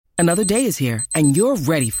Another day is here, and you're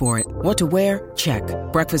ready for it. What to wear? Check.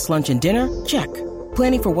 Breakfast, lunch, and dinner? Check.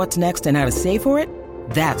 Planning for what's next and how to save for it?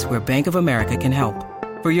 That's where Bank of America can help.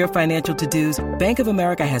 For your financial to-dos, Bank of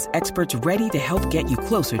America has experts ready to help get you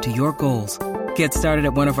closer to your goals. Get started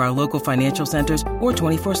at one of our local financial centers or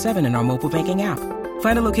 24/7 in our mobile banking app.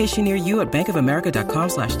 Find a location near you at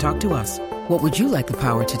bankofamerica.com/talktous. What would you like the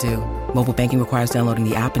power to do? Mobile banking requires downloading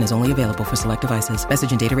the app and is only available for select devices. Message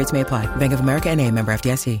and data rates may apply. Bank of America N.A., member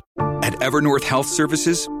FDIC. At Evernorth Health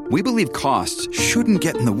Services, we believe costs shouldn't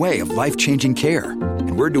get in the way of life-changing care,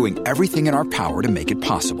 and we're doing everything in our power to make it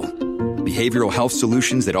possible. Behavioral health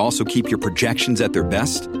solutions that also keep your projections at their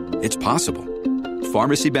best? It's possible.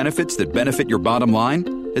 Pharmacy benefits that benefit your bottom line?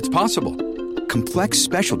 It's possible. Complex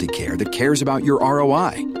specialty care that cares about your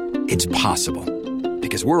ROI? It's possible.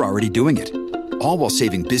 Because we're already doing it. All while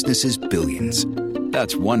saving businesses billions.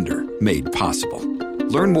 That's Wonder made possible.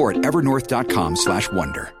 Learn more at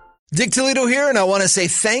evernorth.com/wonder. Dick Toledo here, and I want to say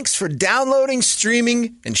thanks for downloading,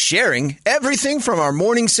 streaming, and sharing everything from our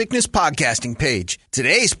Morning Sickness podcasting page.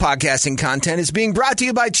 Today's podcasting content is being brought to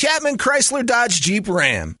you by Chapman Chrysler Dodge Jeep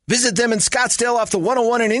Ram. Visit them in Scottsdale off the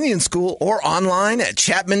 101 in Indian School or online at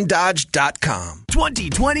chapmandodge.com.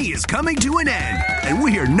 2020 is coming to an end, and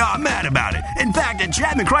we're not mad about it. In fact, at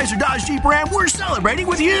Chapman Chrysler Dodge Jeep Ram, we're celebrating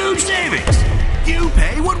with huge savings. You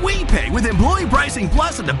pay what we pay with Employee Pricing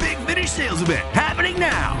Plus at the Big Finish Sales Event happening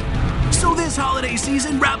now. So this holiday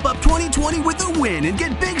season, wrap up 2020 with a win and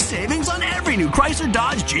get big savings on every new Chrysler,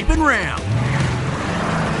 Dodge, Jeep, and Ram.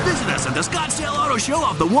 Visit us at the Scottsdale Auto Show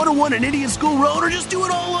off the 101 and Indian School Road, or just do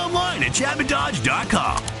it all online at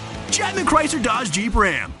ChapmanDodge.com. Chapman Chrysler Dodge Jeep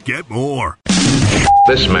Ram. Get more.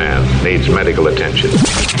 This man needs medical attention.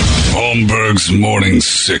 Holmberg's Morning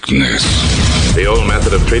Sickness. The old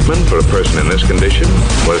method of treatment for a person in this condition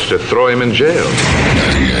was to throw him in jail.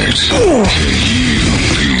 98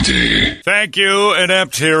 KUPD. Thank you,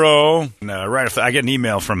 Inept Hero. Right after, I get an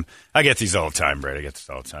email from, I get these all the time, Brad. I get this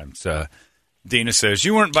all the time. It's, Dina says,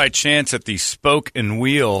 you weren't by chance at the Spoke and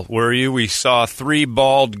Wheel, were you? We saw three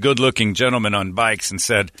bald, good-looking gentlemen on bikes and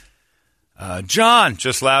said, John,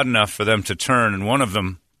 just loud enough for them to turn, and one of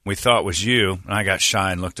them we thought was you. And I got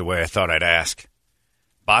shy and looked away. I thought I'd ask.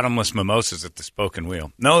 Bottomless mimosas at the Spoke and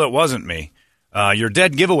Wheel. No, that wasn't me. Your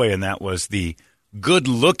dead giveaway in that was the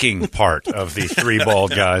good-looking part of the three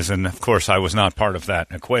bald guys, and, of course, I was not part of that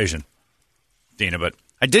equation, Dina. But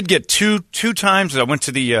I did get two times. I went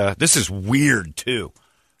to the this is weird, too.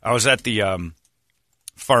 I was at the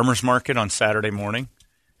farmer's market on Saturday morning,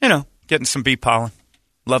 getting some bee pollen.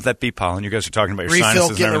 Love that bee pollen. You guys are talking about your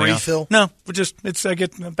sinuses and everything else. Refill? No, I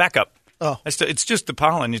get backup. Oh. It's just the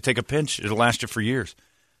pollen. You take a pinch. It'll last you for years.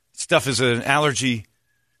 Stuff is an allergy.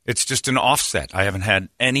 It's just an offset. I haven't had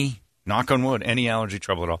any, knock on wood, any allergy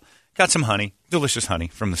trouble at all. Got some honey, delicious honey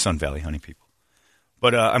from the Sun Valley honey people.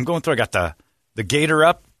 But I'm going through. I got the gator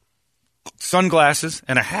up, sunglasses,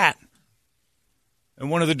 and a hat.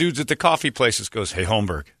 And one of the dudes at the coffee places goes, "Hey,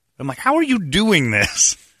 Holmberg." I'm like, "How are you doing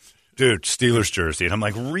this?" Dude, Steelers jersey. And I'm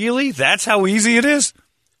like, "Really? That's how easy it is?"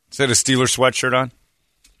 Said a Steelers sweatshirt on.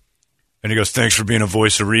 And he goes, "Thanks for being a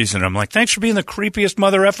voice of reason." I'm like, "Thanks for being the creepiest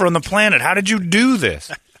mother effer on the planet. How did you do this?"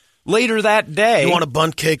 Later that day. You want a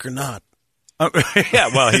bundt cake or not? Yeah,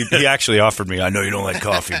 well, he actually offered me, "I know you don't like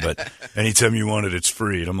coffee, but anytime you want it, it's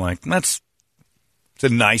free." And I'm like, it's a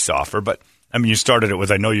nice offer. But, I mean, you started it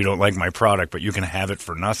with, "I know you don't like my product, but you can have it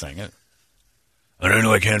for nothing." I don't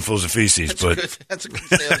like handfuls of feces, That's a good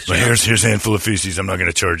sales but here's a handful of feces I'm not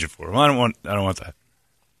going to charge you for. Well, I don't want that.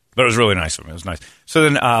 But it was really nice of him. It was nice. So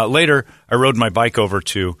then later, I rode my bike over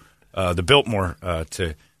to the Biltmore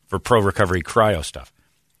for Pro Recovery cryo stuff.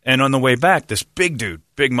 And on the way back, this big dude,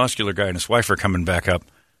 big muscular guy and his wife are coming back up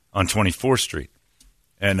on 24th Street.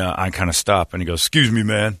 And I kind of stop, and he goes, "Excuse me,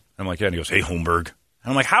 man." I'm like, "Yeah." And he goes, "Hey, Holmberg." And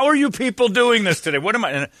I'm like, "How are you people doing this today? What am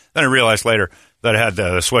I?" And then I realized later that I had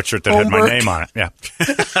the sweatshirt that had my name on it. Yeah.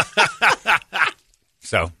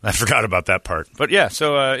 So I forgot about that part. But, yeah,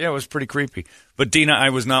 it was pretty creepy. But, Dina, I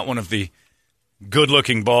was not one of the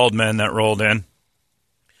good-looking bald men that rolled in.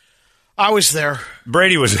 I was there.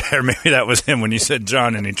 Brady was there. Maybe that was him when you said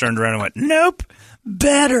John, and he turned around and went, "Nope,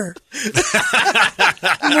 better.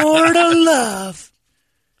 More to love."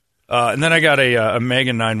 And then I got a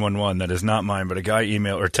Megan 911 that is not mine, but a guy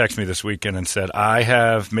emailed or texted me this weekend and said, "I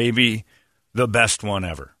have maybe the best one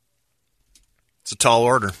ever." It's a tall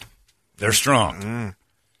order. They're strong.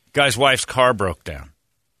 Guy's wife's car broke down.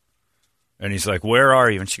 And he's like, "Where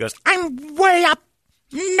are you?" And she goes, "I'm way up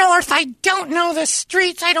north. I don't know the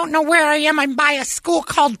streets. I don't know where I am. I'm by a school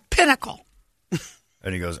called Pinnacle."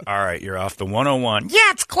 And he goes, "All right, you're off the 101.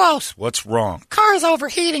 Yeah, it's close. What's wrong?" "Car's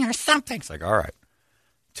overheating or something." It's like, all right.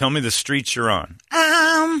 Tell me the streets you're on.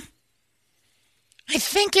 I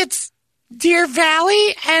think it's Deer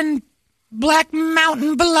Valley and Black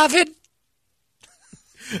Mountain Beloved.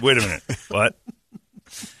 Wait a minute. What?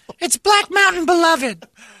 It's Black Mountain Beloved. The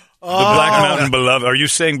Black Mountain Beloved. Are you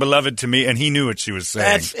saying beloved to me? And he knew what she was saying.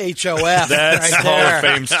 That's HOF. That's right Hall there. of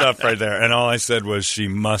Fame stuff right there. And all I said was, she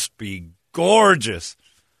must be gorgeous.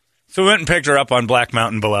 So we went and picked her up on Black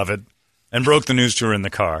Mountain Beloved and broke the news to her in the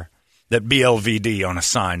car that BLVD on a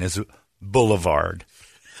sign is Boulevard.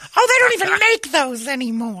 Oh, they don't even make those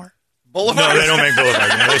anymore. Boulevard? No, they don't make Boulevard.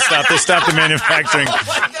 No, they stopped the manufacturing.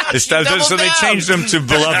 So they changed them to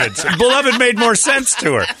Beloveds. Beloved made more sense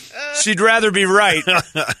to her. She'd rather be right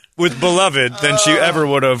with Beloved than she ever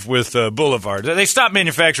would have with Boulevard. They stopped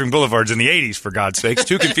manufacturing Boulevards in the 80s, for God's sakes.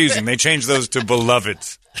 Too confusing. They changed those to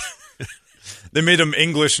Beloveds. They made them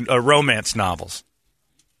English romance novels.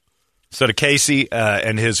 So to Casey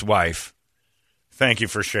and his wife, thank you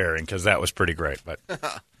for sharing, because that was pretty great. But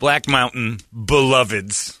Black Mountain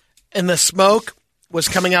Beloveds. And the smoke was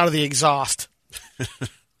coming out of the exhaust.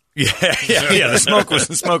 Yeah. The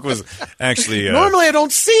smoke was actually. Normally, I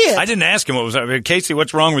don't see it. I didn't ask him what was. Casey,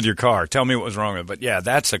 what's wrong with your car? Tell me what was wrong with it. But yeah,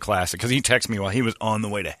 that's a classic, because he texted me while he was on the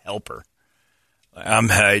way to help her.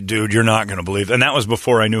 Hey, dude, you're not going to believe. And that was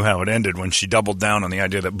before I knew how it ended, when she doubled down on the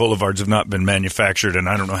idea that Boulevards have not been manufactured in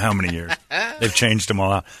I don't know how many years. They've changed them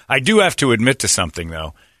all out. I do have to admit to something,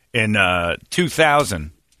 though. In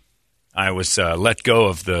 2000, I was let go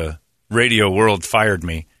of the radio world, fired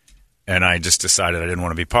me, and I just decided I didn't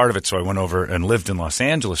want to be part of it, so I went over and lived in Los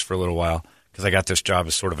Angeles for a little while, because I got this job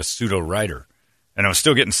as sort of a pseudo-writer. And I was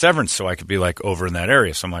still getting severance, so I could be, like, over in that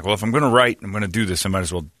area. So I'm like, well, if I'm going to write, I'm going to do this, I might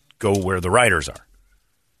as well go where the writers are.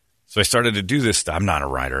 So I started to do this stuff. I'm not a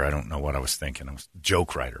writer. I don't know what I was thinking. I was a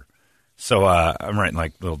joke writer. So I'm writing,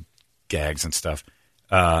 like, little gags and stuff.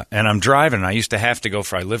 And I'm driving, and I used to have to go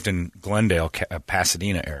I lived in Glendale,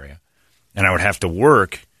 Pasadena area, and I would have to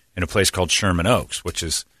work in a place called Sherman Oaks, which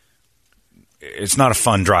is, it's not a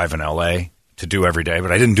fun drive in L.A. to do every day,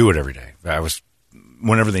 but I didn't do it every day. I was,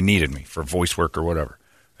 whenever they needed me for voice work or whatever,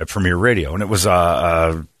 at Premier Radio. And it was,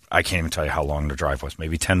 I can't even tell you how long the drive was,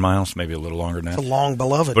 maybe 10 miles, maybe a little longer than that. It's a long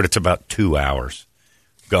Beloved. But it's about 2 hours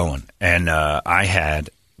going. And I had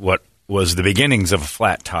what was the beginnings of a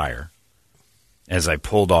flat tire as I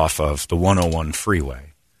pulled off of the 101 freeway.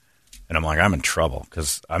 And I'm like, I'm in trouble,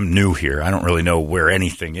 because I'm new here. I don't really know where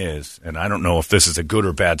anything is, and I don't know if this is a good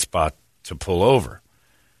or bad spot to pull over.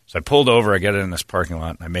 So I pulled over. I get in this parking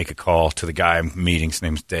lot, and I make a call to the guy I'm meeting. His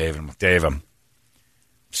name's Dave. And I'm like, Dave, I'm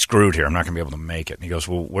screwed here. I'm not going to be able to make it. And he goes,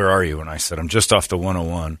 well, where are you? And I said, I'm just off the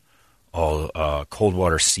 101,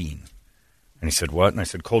 Coldwater Scene. And he said, what? And I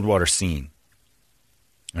said, Coldwater Scene.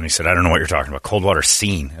 And he said, I don't know what you're talking about. Coldwater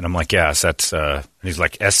Scene. And I'm like, yes, that's, and he's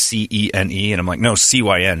like, SCENE. And I'm like, no,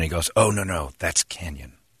 CYN. And he goes, oh, no, that's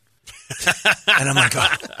Canyon. And I'm like, oh,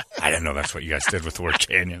 I didn't know that's what you guys did with the word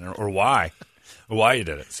Canyon, or why you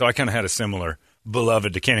did it. So I kind of had a similar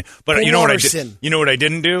Beloved to Canyon. But you know what I did? You know what I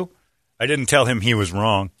didn't do? I didn't tell him he was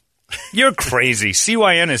wrong. You're crazy.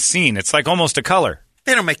 CYN is scene. It's like almost a color.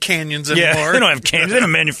 They don't make canyons anymore. Yeah, they don't have canyons. They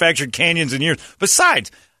don't manufacture canyons in years.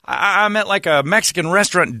 Besides, I'm at like a Mexican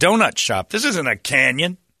restaurant donut shop. This isn't a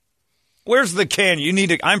canyon. Where's the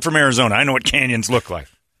canyon? I'm from Arizona. I know what canyons look like.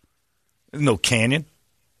 There's no canyon.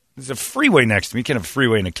 There's a freeway next to me. You can't have a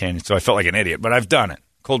freeway in a canyon, so I felt like an idiot. But I've done it.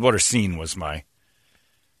 Coldwater Scene was my...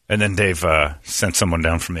 And then Dave sent someone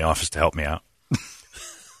down from the office to help me out.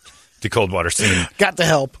 To Coldwater Scene. Got the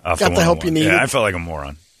help. Got the help you needed. Yeah, I felt like a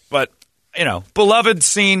moron. But, Beloved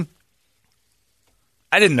Scene...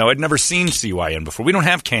 I didn't know. I'd never seen CYN before. We don't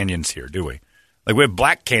have canyons here, do we? Like, we have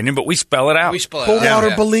Black Canyon, but we spell it out. We spell it out.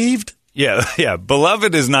 Coldwater Believed? Yeah.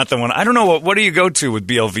 Beloved is not the one. I don't know. What do you go to with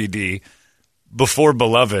BLVD before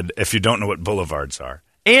Beloved if you don't know what boulevards are?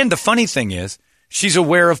 And the funny thing is, she's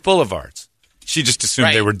aware of boulevards. She just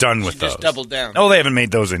assumed they were done with those. Just doubled down. Oh, they haven't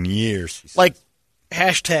made those in years. Like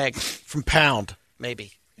hashtag from Pound,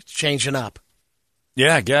 maybe. It's changing up.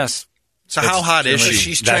 Yeah, I guess. So how hot is she?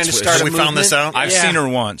 She's trying to start a movement. We found this out? I've seen her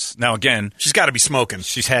once. Now, again. She's got to be smoking.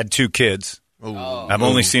 She's had 2 kids. I've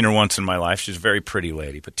only seen her once in my life. She's a very pretty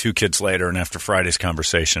lady. But 2 kids later, and after Friday's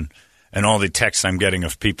conversation, and all the texts I'm getting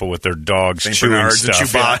of people with their dogs St. chewing Bernards stuff. And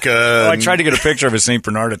Chewbacca. Yeah. I tried to get a picture of a St.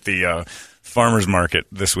 Bernard at the farmer's market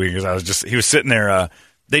this week. Because he was sitting there.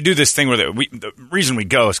 They do this thing where the reason we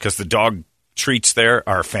go is because the dog treats there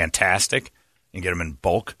are fantastic. You can get them in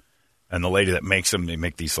bulk. And the lady that makes them, they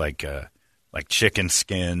make these like chicken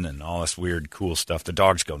skin and all this weird, cool stuff. The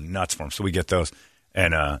dogs go nuts for them, so we get those.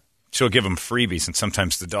 And she'll give them freebies, and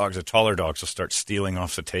sometimes the taller dogs will start stealing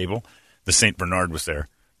off the table. The St. Bernard was there,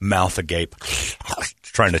 mouth agape,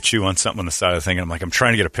 trying to chew on something on the side of the thing, and I'm like, I'm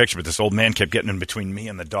trying to get a picture, but this old man kept getting in between me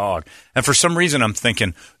and the dog. And for some reason, I'm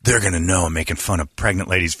thinking, they're going to know I'm making fun of pregnant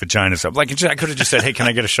ladies' vaginas. Like, I could have just said, hey, can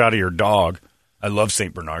I get a shot of your dog? I love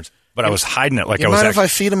St. Bernards. But I was hiding it like I was. Mind if I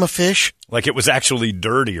feed him a fish? Like it was actually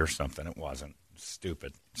dirty or something. It wasn't.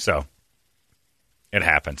 Stupid. So it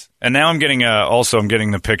happens. And now I'm getting I'm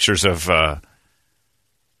getting the pictures of the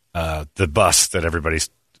bus that everybody's.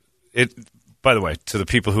 By the way, to the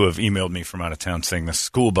people who have emailed me from out of town saying the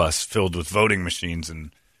school bus filled with voting machines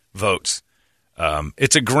and votes.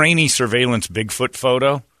 It's a grainy surveillance Bigfoot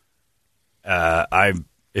photo.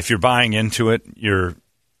 If you're buying into it, you're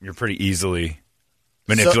pretty easily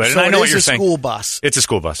manipulated. So and I know what you're saying. School bus. It's a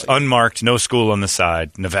school bus. Unmarked, no school on the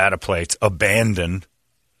side, Nevada plates, abandoned.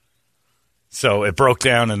 So it broke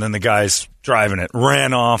down, and then the guys driving it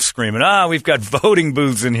ran off screaming, we've got voting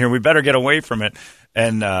booths in here. We better get away from it.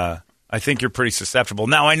 And I think you're pretty susceptible.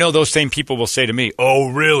 Now, I know those same people will say to me, oh,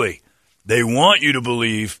 really? They want you to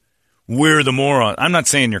believe we're the moron. I'm not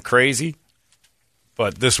saying you're crazy,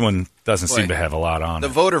 but this one doesn't seem to have a lot on it.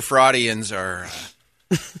 The voter fraudians are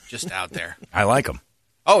just out there. I like them.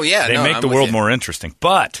 Oh, yeah. They make the world more interesting.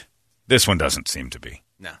 But this one doesn't seem to be.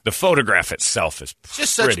 No. The photograph itself is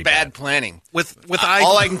just such bad planning. With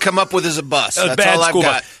all I can come up with is a bus. That's bad all I've school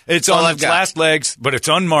got. Bus. It's on its last legs, but it's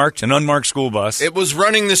unmarked, an unmarked school bus. It was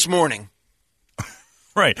running this morning.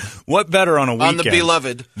 Right. What better on a weekend? On the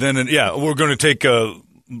Beloved. We're going to take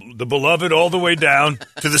the Beloved all the way down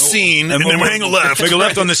to the scene, and then we'll hang a left. Make a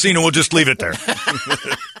left on the scene, and we'll just leave it there.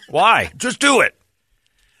 Why? Just do it.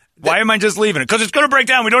 Why am I just leaving it? Because it's going to break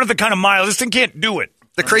down. We don't have the kind of miles. This thing can't do it.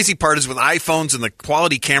 The crazy part is with iPhones and the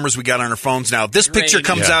quality cameras we got on our phones now, this picture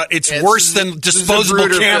comes out, it's worse than disposable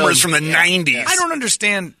cameras from the 90s. I don't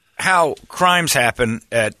understand how crimes happen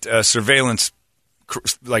at surveillance,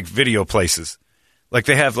 like video places. Like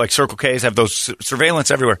they have, like Circle K's have those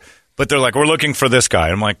surveillance everywhere. But they're like, we're looking for this guy.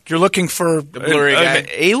 I'm like, you're looking for an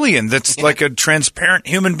alien that's like a transparent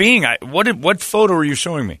human being. What photo are you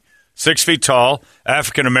showing me? 6 feet tall,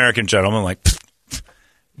 African-American gentleman. I'm like,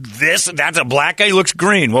 that's a black guy? He looks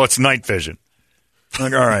green. Well, it's night vision. I'm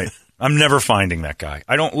like, all right. I'm never finding that guy.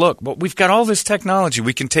 I don't look. But we've got all this technology.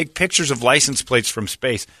 We can take pictures of license plates from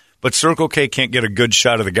space. But Circle K can't get a good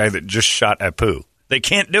shot of the guy that just shot Apu. They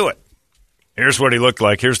can't do it. Here's what he looked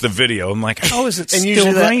like. Here's the video. I'm like, how is it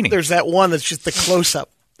still raining? There's that one that's just the close-up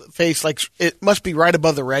face. Like it must be right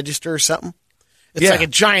above the register or something. It's like a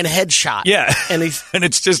giant headshot. Yeah. And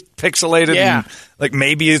it's just pixelated. Yeah. And like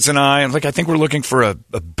maybe it's an eye. Like I think we're looking for a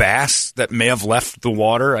bass that may have left the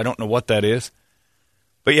water. I don't know what that is.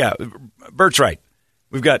 But yeah, Bert's right.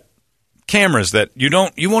 We've got cameras that you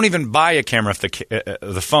won't even buy a camera if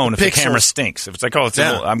the phone if the camera stinks. If it's like,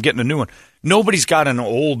 I'm getting a new one. Nobody's got an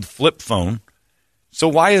old flip phone. So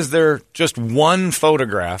why is there just one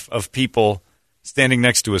photograph of people standing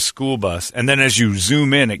next to a school bus, and then as you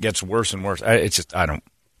zoom in, it gets worse and worse? I don't.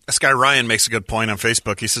 This guy Ryan makes a good point on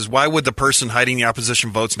Facebook. He says, why would the person hiding the opposition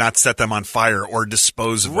votes not set them on fire or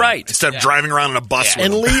dispose of them? Right. Instead of driving around in a bus with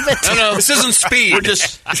and them. leave it. No, this isn't speed. We're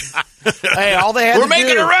just... Hey, all they had We're to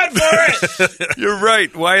making do. a run for it. You're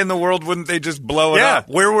right. Why in the world wouldn't they just blow it up?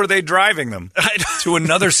 Where were they driving them? To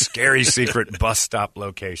another scary secret bus stop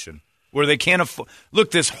location where they can't afford.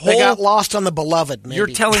 Look, this whole. They got lost on the Beloved, maybe. You're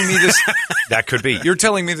telling me this. That could be. You're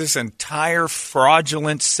telling me this entire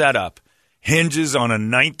fraudulent setup hinges on a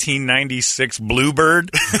 1996 Bluebird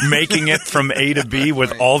making it from A to B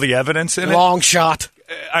with all the evidence in it? Long shot.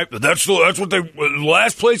 That's what the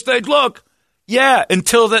last place they'd look. Yeah,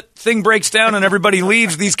 until that thing breaks down and everybody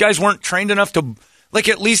leaves. These guys weren't trained enough to, like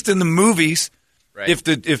at least in the movies, right.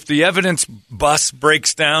 If the evidence bus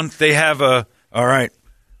breaks down, they have all right,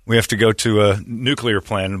 we have to go to a nuclear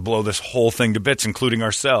plant and blow this whole thing to bits, including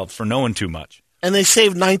ourselves, for knowing too much. And they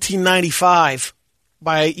saved 1995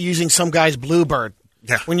 by using some guy's Bluebird.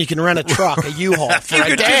 Yeah. When you can rent a truck, a U-Haul for you a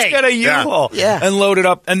could day. just get a U-Haul and load it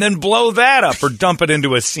up and then blow that up or dump it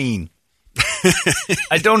into a scene.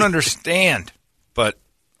 I don't understand, but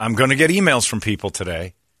I'm going to get emails from people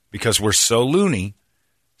today because we're so loony,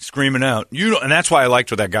 screaming out. And that's why I liked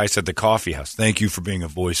what that guy said at the coffee house. Thank you for being a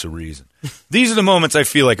voice of reason. These are the moments I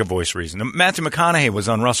feel like a voice of reason. Matthew McConaughey was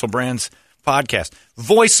on Russell Brand's podcast.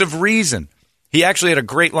 Voice of reason. He actually had a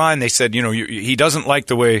great line. They said, he doesn't like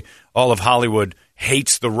the way all of Hollywood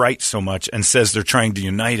hates the right so much and says they're trying to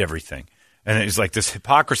unite everything. And it's like this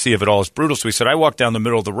hypocrisy of it all is brutal. So he said, I walked down the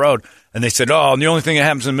middle of the road, and they said, and the only thing that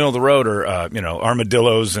happens in the middle of the road are,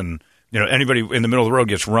 armadillos and, anybody in the middle of the road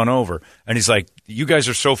gets run over. And he's like, you guys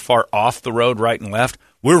are so far off the road, right and left.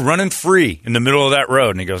 We're running free in the middle of that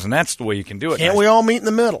road. And he goes, and that's the way you can do it. Can't we all meet in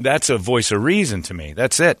the middle? That's a voice of reason to me.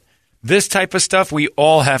 That's it. This type of stuff we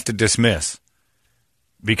all have to dismiss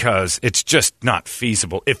because it's just not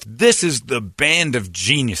feasible. If this is the band of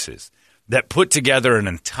geniuses that put together an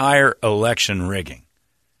entire election rigging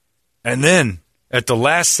and then at the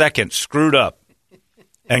last second screwed up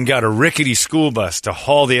and got a rickety school bus to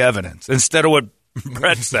haul the evidence instead of what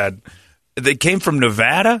Brett said, they came from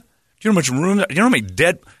Nevada. Do you know how much room? You know how many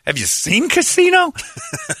dead? Have you seen Casino?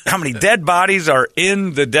 How many dead bodies are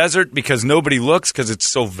in the desert because nobody looks because it's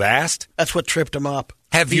so vast? That's what tripped him up.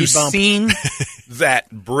 Have you seen that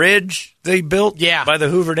bridge they built by the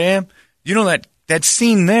Hoover Dam? You know that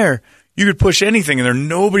scene there, you could push anything in there.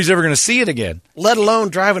 Nobody's ever going to see it again. Let alone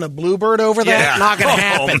driving a Bluebird over that. Not going to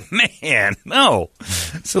happen. Oh, man. No.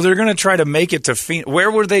 So they're going to try to make it to Phoenix.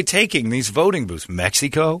 Where were they taking these voting booths?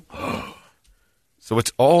 Mexico? So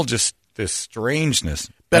it's all just this strangeness.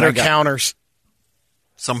 Better counters.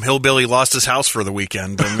 Some hillbilly lost his house for the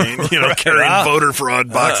weekend. I mean, carrying voter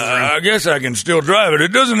fraud boxes. I guess I can still drive it.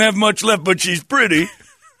 It doesn't have much left, but she's pretty.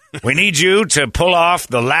 We need you to pull off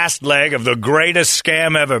the last leg of the greatest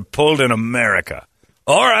scam ever pulled in America.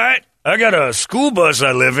 All right. I got a school bus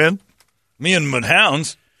I live in. Me and my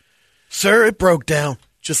hounds. Sir, it broke down.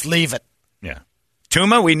 Just leave it. Yeah.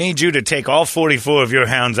 Tuma, we need you to take all 44 of your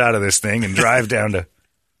hounds out of this thing and drive down to...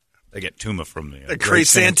 They get Tuma from the Great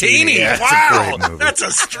Santini. Yeah, wow, that's a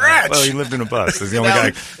stretch. Well, he lived in a bus. He's the only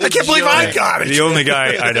guy. I can't believe I got it. The only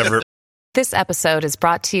guy I'd ever. This episode is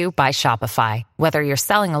brought to you by Shopify. Whether you're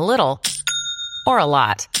selling a little or a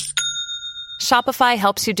lot, Shopify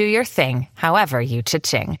helps you do your thing, however you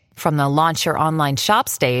cha-ching. From the launch your online shop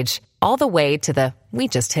stage, all the way to the we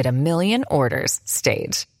just hit 1 million orders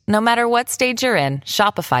stage. No matter what stage you're in,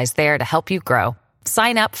 Shopify's there to help you grow.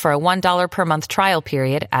 Sign up for a $1 per month trial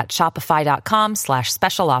period at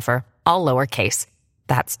shopify.com/special offer, all lowercase.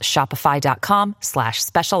 That's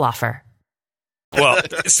shopify.com/special offer. Well,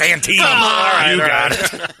 Santini. You got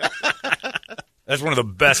it. That's one of the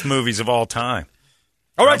best movies of all time.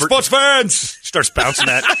 All right, sports fans. Starts bouncing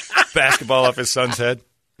that basketball off his son's head.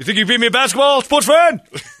 You think you beat me at basketball, sports fan?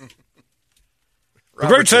 The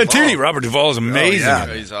great Santini. Robert Duvall is amazing. Oh,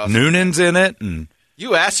 yeah. He's awesome. Noonan's in it, and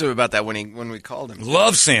you asked him about that when we called him.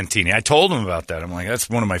 Love Santini. I told him about that. I'm like, that's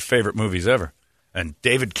one of my favorite movies ever. And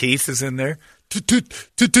David Keith is in there.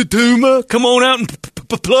 Tuma, come on out and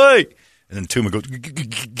play. And then Tuma goes,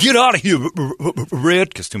 get out of here, Red,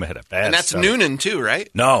 because Tuma had a bad And that's stomach. Noonan, too, right?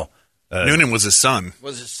 No. Noonan was his son.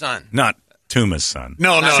 Was his son. Not Tuma's son.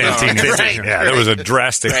 No. Santini's. Right, Yeah, there was a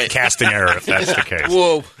drastic casting error if that's the case.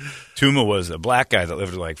 Whoa. Tuma was a black guy that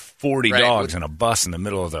lived with like 40 dogs in a bus in the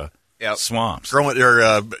middle of the swamps.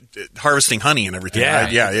 Harvesting honey and everything. Yeah.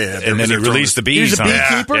 Right? Yeah. And then he released the bees. He was a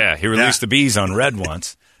beekeeper? Yeah, he released the bees on Red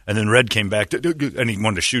once. And then Red came back, and he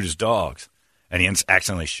wanted to shoot his dogs. And he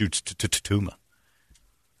accidentally shoots Tuma.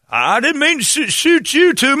 I didn't mean to shoot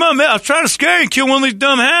you, Tuma. I was trying to scare you and kill one of these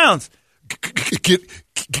dumb hounds.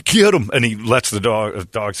 Get him. And he lets the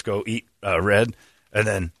dogs go eat Red. And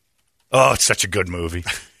then, it's such a good movie.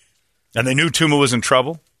 And they knew Tuma was in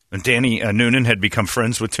trouble. And Danny Noonan had become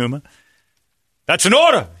friends with Tuma. That's an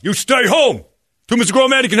order. You stay home. Tuma's a grown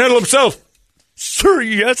man. He can handle himself. Sir,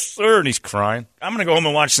 yes, sir. And he's crying. I'm going to go home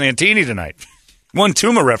and watch Santini tonight. One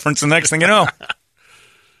Tuma reference, the next thing you know.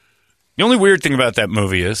 The only weird thing about that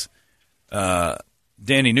movie is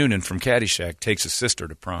Danny Noonan from Caddyshack takes his sister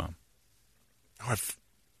to prom.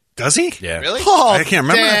 Does he? Yeah. Really? Oh, I can't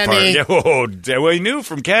remember Danny. that part. Yeah, well, he knew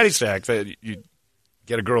from Caddyshack that you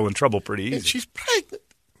get a girl in trouble pretty easy. And she's pregnant.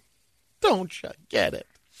 Don't you get it?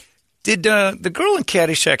 Did the girl in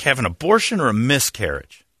Caddyshack have an abortion or a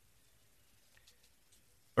miscarriage?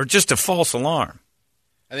 Or just a false alarm?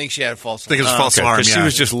 I think she had a false I think it was a false alarm, Because she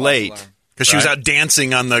was just late. Because she was out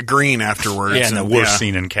dancing on the green afterwards. Yeah, and the worst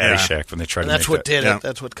scene in Caddyshack when they tried And to that's make what that. did it.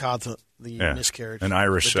 That's what caused the miscarriage. An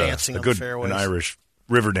Irish, the dancing on the fairways. an Irish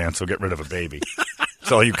river dance will get rid of a baby.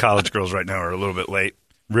 So all you college girls right now are a little bit late.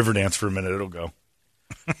 River dance for a minute, it'll go.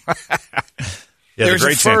 There's the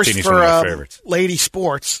Great a first Santini's for one of my favorites. lady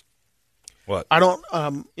sports. What? I don't,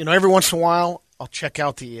 every once in a while, I'll check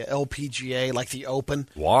out the LPGA, like the Open.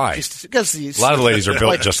 Why? Because a lot of ladies are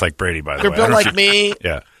built just like Brady, by the way. They're built like me.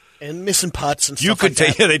 Yeah. And missing putts and You stuff could like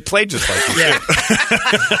take, that. they played just like you. Yeah.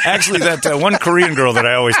 Actually, that one Korean girl that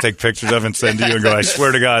I always take pictures of and send to you and go, I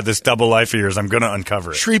swear to God, this double life of yours, I'm going to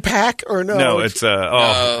uncover it. Shri Pak or no? No, it's,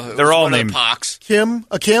 they're all named Kim.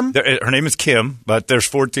 Kim? Her name is Kim, but there's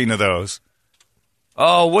 14 of those.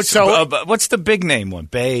 Oh, what's the big name one?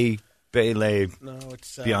 Baylay. No,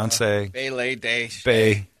 it's Beyonce. Baylay Day.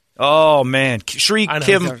 Bay. Oh man, Shri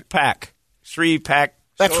Kim Pak. Shri Pak.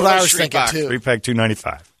 That's what I was thinking too. Shri Pak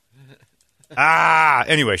 295.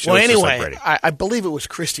 Anyway, she looks just like Brady. I believe it was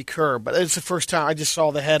Christy Kerr, but it's the first time I just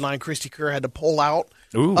saw the headline. Christy Kerr had to pull out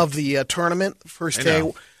of the tournament first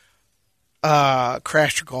day.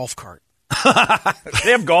 Crashed her golf cart.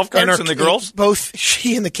 They have golf carts in the girls? Both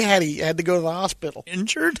she and the caddy had to go to the hospital.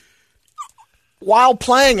 Injured? While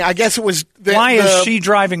playing, I guess it was... Why is she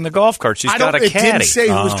driving the golf cart? She's got a caddy. It didn't say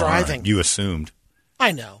who was driving. Right. You assumed.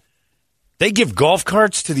 I know. They give golf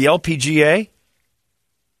carts to the LPGA?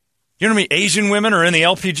 You know how many Asian women are in the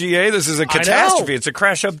LPGA? This is a catastrophe. It's a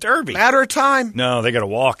crash-up derby. Matter of time. No, they got to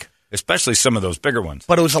walk, especially some of those bigger ones.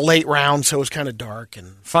 But it was a late round, so it was kind of dark.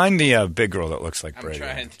 And find the big girl that looks like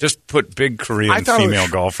Brady. Just put big Korean female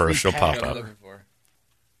golfer. She'll pop up.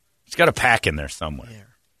 She's got a pack in there somewhere. Yeah.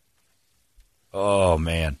 Oh,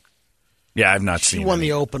 man. Yeah, I've not seen She won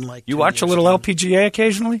the Open like You watch a little LPGA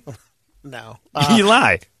occasionally? No. You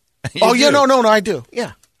lie. No, I do.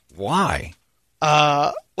 Yeah. Why?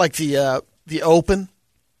 Like the Open,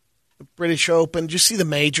 the British Open. Just see the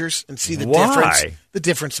majors and see the difference. The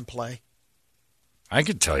difference in play. I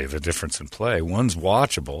could tell you the difference in play. One's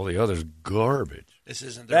watchable, the other's garbage. This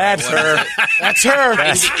isn't the That's her. That's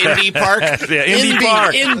her. Indy Park. Yeah, Indy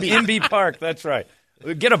Park. Indy Park. That's right.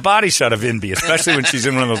 Get a body shot of Indy, especially when she's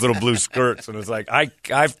in one of those little blue skirts. And it's like,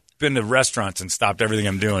 I've been to restaurants and stopped everything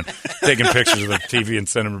I'm doing, taking pictures of the TV and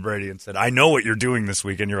sent them to Brady and said, I know what you're doing this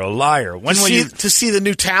week, and you're a liar. When will you to see the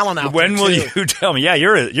new talent out When there, will you tell me? Yeah,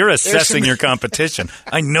 you're assessing your competition.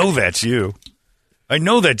 I know that's you. I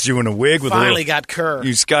know that's you in a wig with finally got Kerr.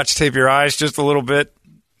 You scotch tape your eyes just a little bit.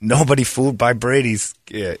 Nobody fooled by Brady's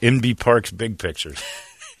Inby Park's big pictures.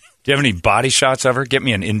 Do you have any body shots of her? Get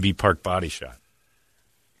me an Inby Park body shot.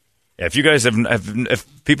 Yeah, if you guys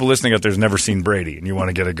if people listening out there's never seen Brady and you want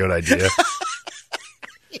to get a good idea,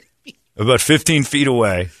 about 15 feet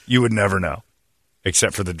away, you would never know,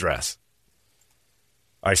 except for the dress.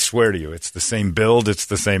 I swear to you, it's the same build, it's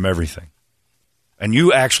the same everything. And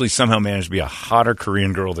you actually somehow managed to be a hotter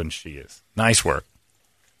Korean girl than she is. Nice work.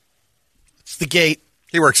 It's the gate.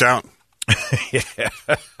 He works out. Yeah.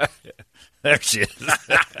 There she is.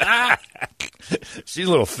 She's a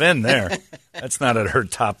little thin there. That's not at her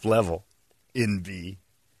top level in B.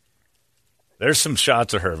 There's some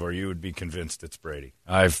shots of her where you would be convinced it's Brady.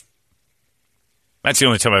 That's the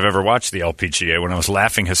only time I've ever watched the LPGA, when I was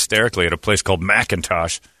laughing hysterically at a place called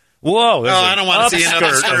Macintosh. Whoa! I don't want to see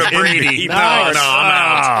another skirt of Brady. No, I'm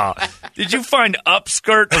out. Did you find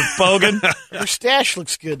upskirt of Bogan? Her stash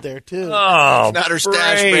looks good there, too. Oh, it's not her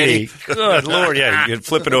stash, Brady. Good Lord, yeah, you can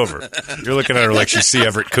flip it over. You're looking at her like she's C.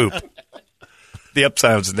 Everett Koop. The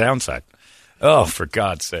upside is the downside. Oh, for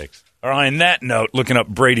God's sakes. All right, on that note, looking up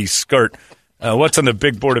Brady's skirt, what's on the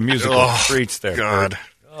big board of musical treats there? God.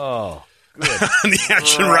 Oh, good. The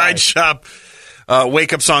Action Ride Shop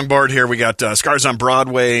wake-up song board here. We got Scars on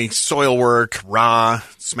Broadway, Soilwork, Ra,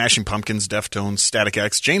 Smashing Pumpkins, Deftones, Static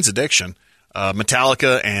X, Jane's Addiction,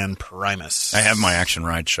 Metallica, and Primus. I have my Action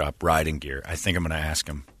Ride Shop riding gear. I think I'm going to ask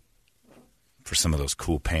him for some of those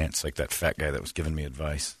cool pants, like that fat guy that was giving me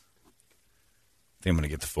advice. I think I'm going to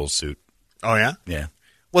get the full suit. Oh, yeah? Yeah.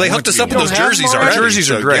 Well, they hooked us up with those jerseys already.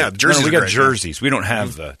 Jerseys are great. Yeah, jerseys we got great, jerseys. We don't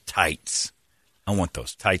have the tights. I want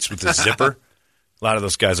those tights with the zipper. A lot of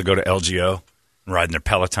those guys will go to LGO and ride in their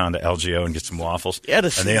Peloton to LGO and get some waffles. Yeah, and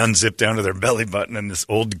they unzip down to their belly button, and this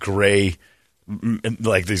old gray,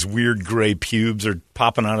 like these weird gray pubes are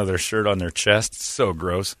popping out of their shirt on their chest. It's so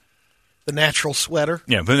gross. The natural sweater.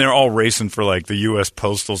 Yeah, but they're all racing for like the U.S.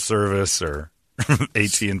 Postal Service or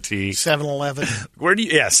AT&T. 7-Eleven.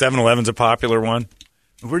 7-Eleven's a popular one.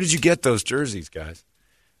 Where did you get those jerseys, guys?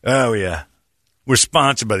 Oh, yeah. We're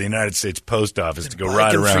sponsored by the United States Post Office to go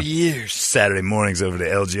ride around for years. Saturday mornings over to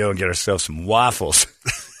LGO and get ourselves some waffles.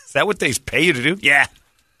 Is that what they pay you to do? Yeah.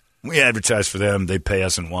 We advertise for them. They pay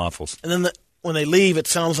us in waffles. And then when they leave, it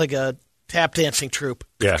sounds like a tap dancing troupe.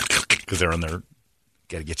 Yeah, because they're on their,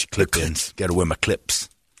 got to get your clip-ins. Got to wear my clips.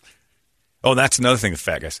 Oh, that's another thing the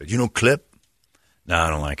fat guy said. You know clip? No,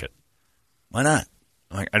 I don't like it. Why not?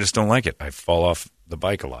 I just don't like it. I fall off the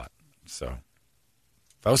bike a lot. So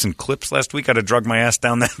if I was in clips last week, I'd have drugged my ass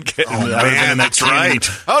down that. Man, that's right.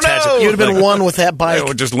 Oh, no. You'd have been one with that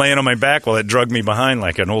bike. Just laying on my back while it drugged me behind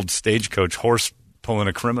like an old stagecoach horse pulling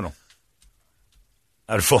a criminal.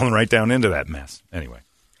 I'd have fallen right down into that mess. Anyway.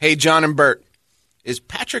 Hey, John and Bert. Is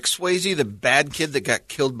Patrick Swayze the bad kid that got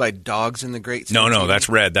killed by dogs in The Great Stetsasm? No, that's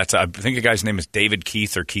Red. I think the guy's name is David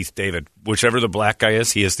Keith or Keith David. Whichever the black guy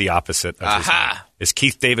is, he is the opposite of his name. Is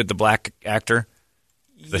Keith David the black actor?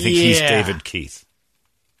 I think he's David Keith.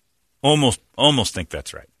 Almost think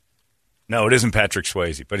that's right. No, it isn't Patrick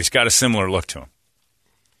Swayze, but he's got a similar look to him.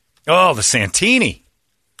 Oh, the Santini.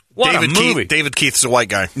 What a movie. David Keith's a white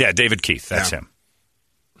guy. Yeah, David Keith. That's him.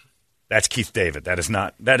 That's Keith David.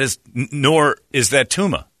 Nor is that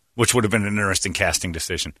Tuma, which would have been an interesting casting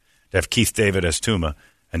decision to have Keith David as Tuma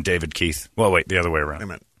and David Keith. Well, wait, the other way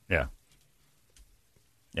around. Yeah.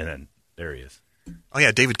 And then there he is. Oh,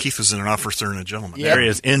 yeah, David Keith was in An Officer and a Gentleman. Yeah. There he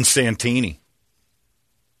is in Santini.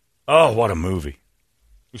 Oh, what a movie.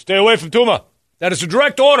 You stay away from Tuma. That is a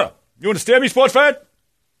direct order. You understand me, sports fan?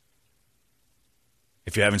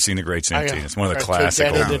 If you haven't seen The Great Santini, it's one of the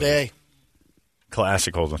classic old movies.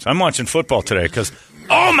 Classic old ones. I'm watching football today because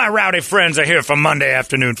all my rowdy friends are here for Monday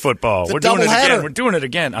afternoon football. We're doing it again. We're doing it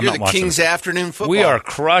again. I'm You're not the watching King's afternoon football. We are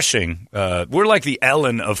crushing. We're like the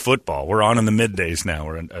Ellen of football. We're on in the middays now.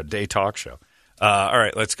 We're a day talk show. All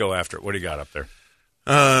right, let's go after it. What do you got up there?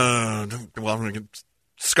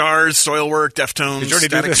 Scars, Soilwork, Deftones. Did you already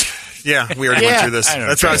do this? Yeah, we already went through this.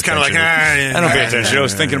 That's why I was kind of like, I don't pay attention. I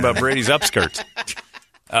was thinking about Brady's upskirts.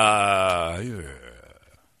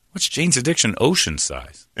 What's Jane's Addiction? Ocean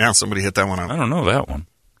Size. Yeah, somebody hit that one up. I don't know that one.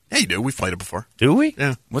 Yeah, you do. We've played it before. Do we?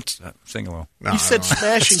 Yeah. What's that? Sing along. No, you said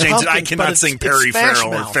Smashing Pumpkins, I cannot sing Perry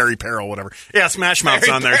Farrell or Ferry Farrell, whatever. Yeah, Smash Mouth's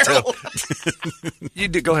on there, too. You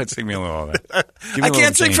do. Go ahead, sing me along all that. I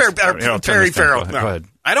can't sing Perry Farrell. Go ahead.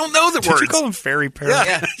 I don't know the words. Did you call him Ferry Farrell?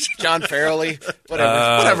 Yeah, John Farrelly.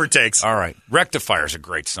 Whatever it takes. All right. Rectifier's a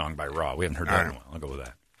great song by Raw. We haven't heard that in a while. I'll go with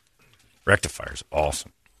that. Rectifier's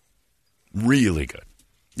awesome. Really good.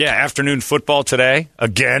 Yeah, afternoon football today,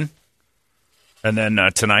 again. And then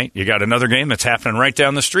tonight, you got another game that's happening right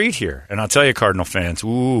down the street here. And I'll tell you, Cardinal fans,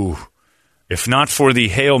 if not for the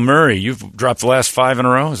Hail Murray, you've dropped the last 5 in a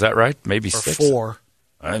row. Is that right? Maybe or 6? 4.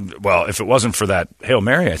 Well, if it wasn't for that Hail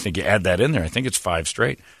Mary, I think you add that in there. I think it's 5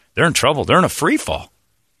 straight. They're in trouble. They're in a free fall.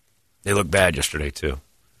 They looked bad yesterday, too.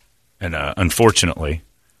 And unfortunately.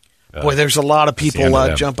 Boy, there's a lot of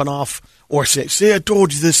people jumping off or saying, see, I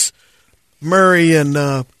told you this. Murray and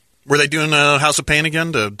were they doing House of Pain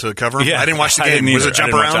again to cover him? Yeah, I didn't watch the game. Was it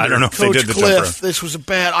jump around? I don't know if Coach they did the Cliff, jump around. This was a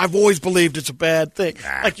bad. I've always believed it's a bad thing.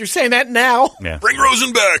 Like you're saying that now. Yeah. Bring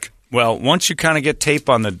Rosen back. Well, once you kind of get tape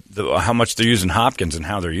on the how much they're using Hopkins and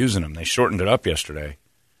how they're using him, they shortened it up yesterday.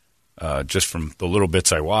 Just from the little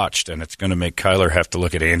bits I watched, and it's going to make Kyler have to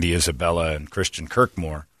look at Andy Isabella and Christian Kirk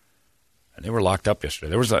more. And they were locked up yesterday.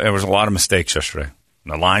 There was a lot of mistakes yesterday.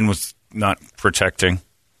 The line was not protecting.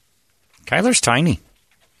 Kyler's tiny.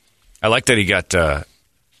 I like that he got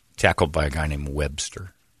tackled by a guy named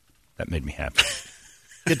Webster. That made me happy.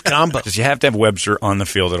 Good combo. Because you have to have Webster on the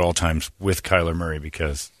field at all times with Kyler Murray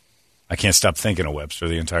because I can't stop thinking of Webster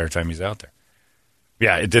the entire time he's out there.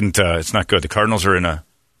 Yeah, it didn't. It's not good. The Cardinals are in a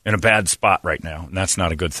bad spot right now, and that's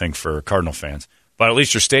not a good thing for Cardinal fans. But at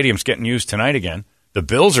least your stadium's getting used tonight again. The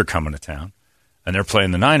Bills are coming to town, and they're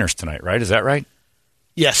playing the Niners tonight, right? Is that right?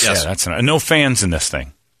 Yes. Yeah, that's no fans in this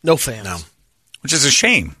thing. No fans. No. Which is a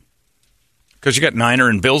shame. Because you got Niner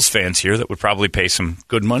and Bills fans here that would probably pay some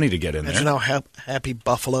good money to get in there. Imagine how happy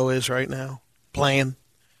Buffalo is right now playing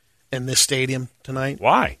in this stadium tonight.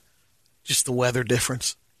 Why? Just the weather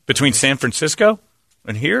difference. Between San Francisco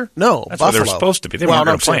and here? No, that's Buffalo. where they're supposed to be. They weren't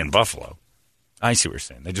going to play in Buffalo. I see what you're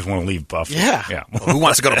saying. They just want to leave Buffalo. Yeah. Well, who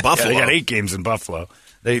wants to go to Buffalo? They got 8 games in Buffalo.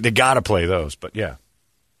 They got to play those. But, yeah.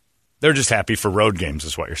 They're just happy for road games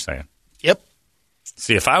is what you're saying. Yep.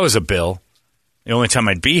 See, if I was a Bill, the only time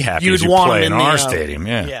I'd be happy is you play in our stadium.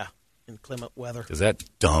 Yeah. Yeah, in inclement weather. Because that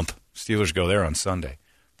dump. Steelers go there on Sunday.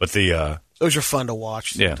 But those are fun to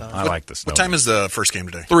watch sometimes. Yeah, I like the snow. What time is the first game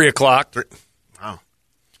today? 3 o'clock. Wow.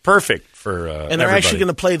 It's perfect for and they're actually going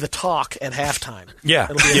to play the talk at halftime. Yeah,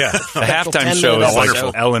 the halftime show is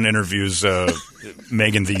like Ellen interviews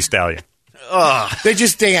Megan Thee Stallion. They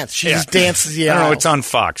just dance. She just dances. I don't know. It's on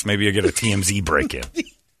Fox. Maybe you'll get a TMZ break-in.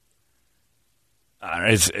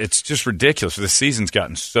 It's just ridiculous. This season's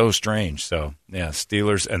gotten so strange. So, yeah,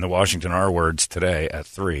 Steelers and the Washington R-words today at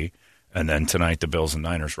 3. And then tonight, the Bills and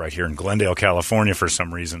Niners right here in Glendale, California for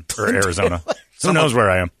some reason. Or Arizona. Who knows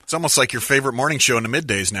where I am? It's almost like your favorite morning show in the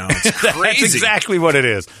middays now. It's crazy. That's exactly what it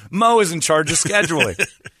is. Mo is in charge of scheduling.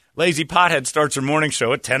 Lazy Pothead starts her morning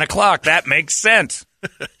show at 10 o'clock. That makes sense.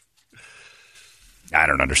 I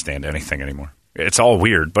don't understand anything anymore. It's all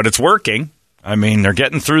weird, but it's working. I mean, they're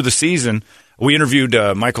getting through the season. We interviewed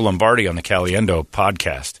Michael Lombardi on the Caliendo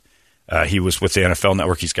podcast. He was with the NFL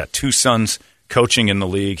Network. He's got 2 sons coaching in the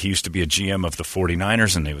league. He used to be a GM of the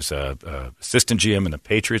 49ers, and he was an assistant GM in the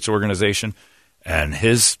Patriots organization. And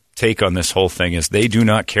his take on this whole thing is they do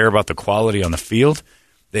not care about the quality on the field.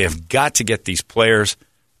 They have got to get these players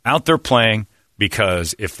out there playing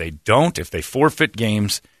because if they don't, if they forfeit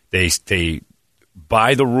games, they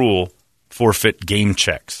by the rule, forfeit game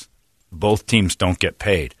checks. Both teams don't get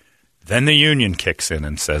paid. Then the union kicks in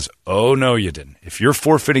and says, oh, no, you didn't. If you're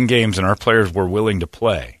forfeiting games and our players were willing to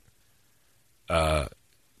play,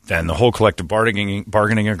 then the whole collective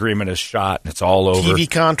bargaining agreement is shot, and it's all over. TV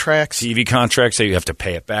contracts, so you have to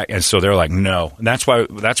pay it back. And so they're like, no. And that's why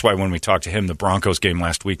when we talked to him, the Broncos game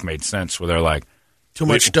last week made sense, where they're like, too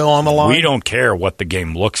much dough on the line. We don't care what the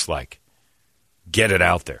game looks like. Get it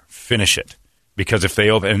out there. Finish it. Because if they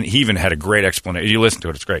open, and he even had a great explanation. You listen to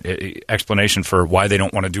it; it's great. Explanation for why they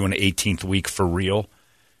don't want to do an 18th week for real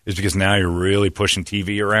is because now you're really pushing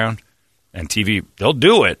TV around, and TV they'll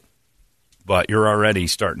do it, but you're already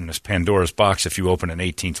starting this Pandora's box. If you open an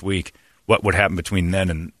 18th week, what would happen between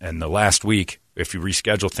then and the last week if you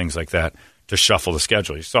reschedule things like that to shuffle the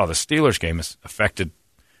schedule? You saw the Steelers game is affected.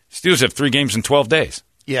 Steelers have 3 games in 12 days.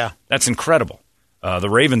 Yeah, that's incredible. The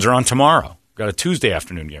Ravens are on tomorrow. Got a Tuesday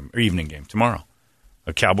afternoon game or evening game tomorrow.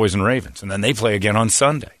 Cowboys and Ravens. And then they play again on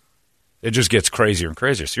Sunday. It just gets crazier and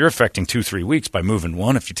crazier. So you're affecting 2-3 weeks by moving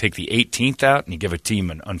one. If you take the 18th out and you give a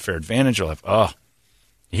team an unfair advantage, you'll have,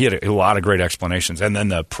 he had a lot of great explanations. And then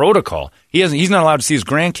the protocol, he's not allowed to see his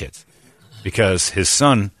grandkids because his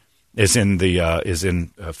son is in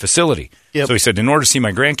the facility. Yep. So he said, in order to see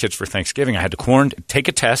my grandkids for Thanksgiving, I had to take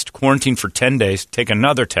a test, quarantine for 10 days, take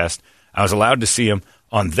another test. I was allowed to see him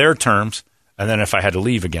on their terms. And then if I had to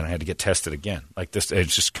leave again, I had to get tested again. Like this,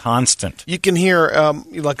 it's just constant. You can hear,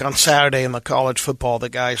 like on Saturday in the college football, the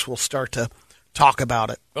guys will start to talk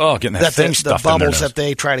about it. Oh, getting that thing stuffed in their nose. The bubbles that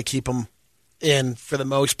they try to keep them in for the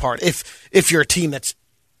most part. If you're a team that's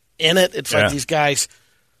in it, it's like these guys.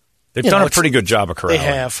 They've done a pretty good job of corralling. They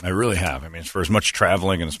have. I really have. I mean, for as much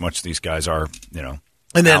traveling and as much as these guys are,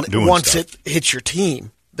 And then once stuff, it hits your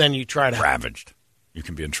team, then you try to. Ravaged. You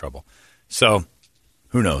can be in trouble. So.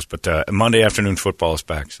 Who knows? But Monday afternoon football is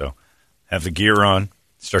back, so have the gear on.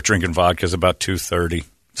 Start drinking vodkas about 2:30.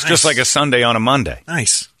 It's just like a Sunday on a Monday.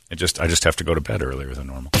 Nice. I just have to go to bed earlier than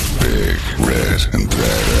normal. Big, red, and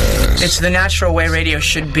badass. It's the natural way radio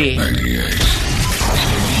should be. 98.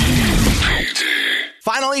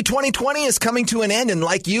 Finally, 2020 is coming to an end, and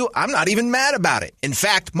like you, I'm not even mad about it. In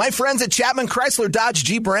fact, my friends at Chapman Chrysler Dodge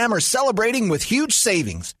Jeep Ram are celebrating with huge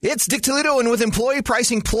savings. It's Dick Toledo, and with Employee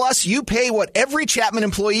Pricing Plus, you pay what every Chapman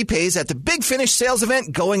employee pays at the Big Finish sales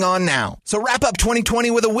event going on now. So wrap up 2020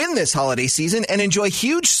 with a win this holiday season and enjoy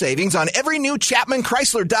huge savings on every new Chapman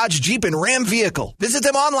Chrysler Dodge Jeep and Ram vehicle. Visit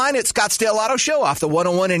them online at Scottsdale Auto Show off the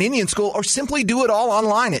 101 in Indian School, or simply do it all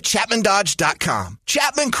online at ChapmanDodge.com.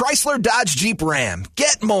 Chapman Chrysler Dodge Jeep Ram.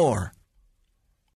 Get more.